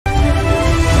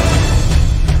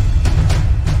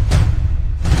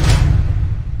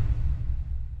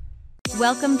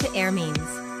Welcome to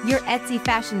Airmeans, your Etsy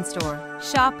fashion store.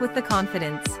 Shop with the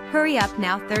confidence. Hurry up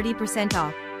now, 30%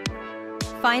 off.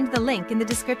 Find the link in the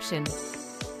description.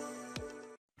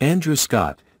 Andrew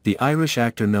Scott, the Irish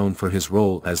actor known for his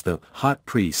role as the hot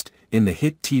priest in the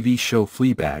hit TV show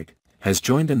Fleabag, has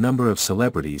joined a number of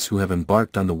celebrities who have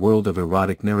embarked on the world of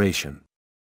erotic narration.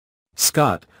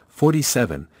 Scott,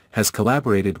 47, has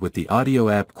collaborated with the audio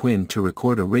app Quinn to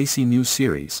record a racy new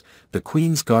series, The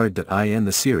Queen's Guard. In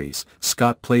the series,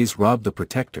 Scott plays Rob the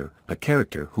Protector, a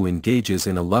character who engages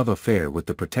in a love affair with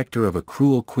the protector of a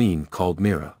cruel queen called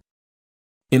Mira.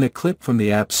 In a clip from the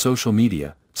app's social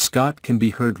media, Scott can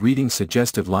be heard reading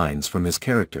suggestive lines from his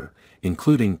character,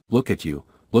 including, "Look at you,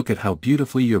 look at how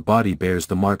beautifully your body bears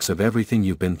the marks of everything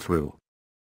you've been through.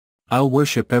 I'll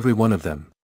worship every one of them."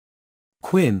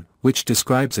 Quinn, which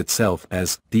describes itself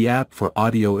as the app for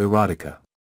audio erotica,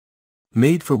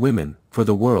 made for women, for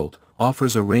the world,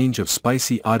 offers a range of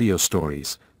spicy audio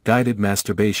stories, guided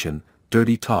masturbation,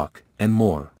 dirty talk, and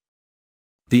more.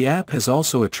 The app has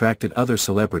also attracted other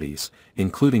celebrities,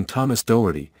 including Thomas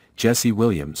Doherty, Jesse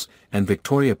Williams, and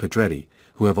Victoria Pedretti,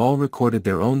 who have all recorded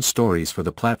their own stories for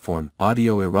the platform.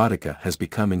 Audio erotica has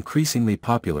become increasingly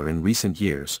popular in recent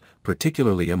years,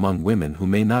 particularly among women who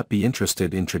may not be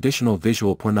interested in traditional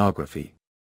visual pornography.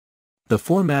 The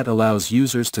format allows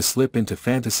users to slip into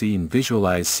fantasy and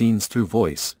visualize scenes through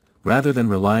voice, rather than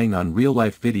relying on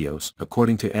real-life videos.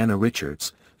 According to Anna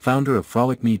Richards, founder of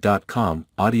FrolicMe.com,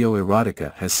 audio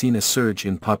erotica has seen a surge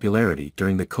in popularity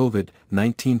during the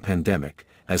COVID-19 pandemic,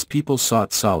 as people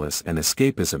sought solace and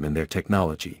escapism in their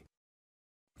technology.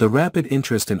 The rapid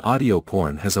interest in audio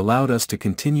porn has allowed us to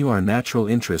continue our natural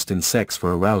interest in sex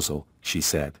for arousal, she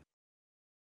said.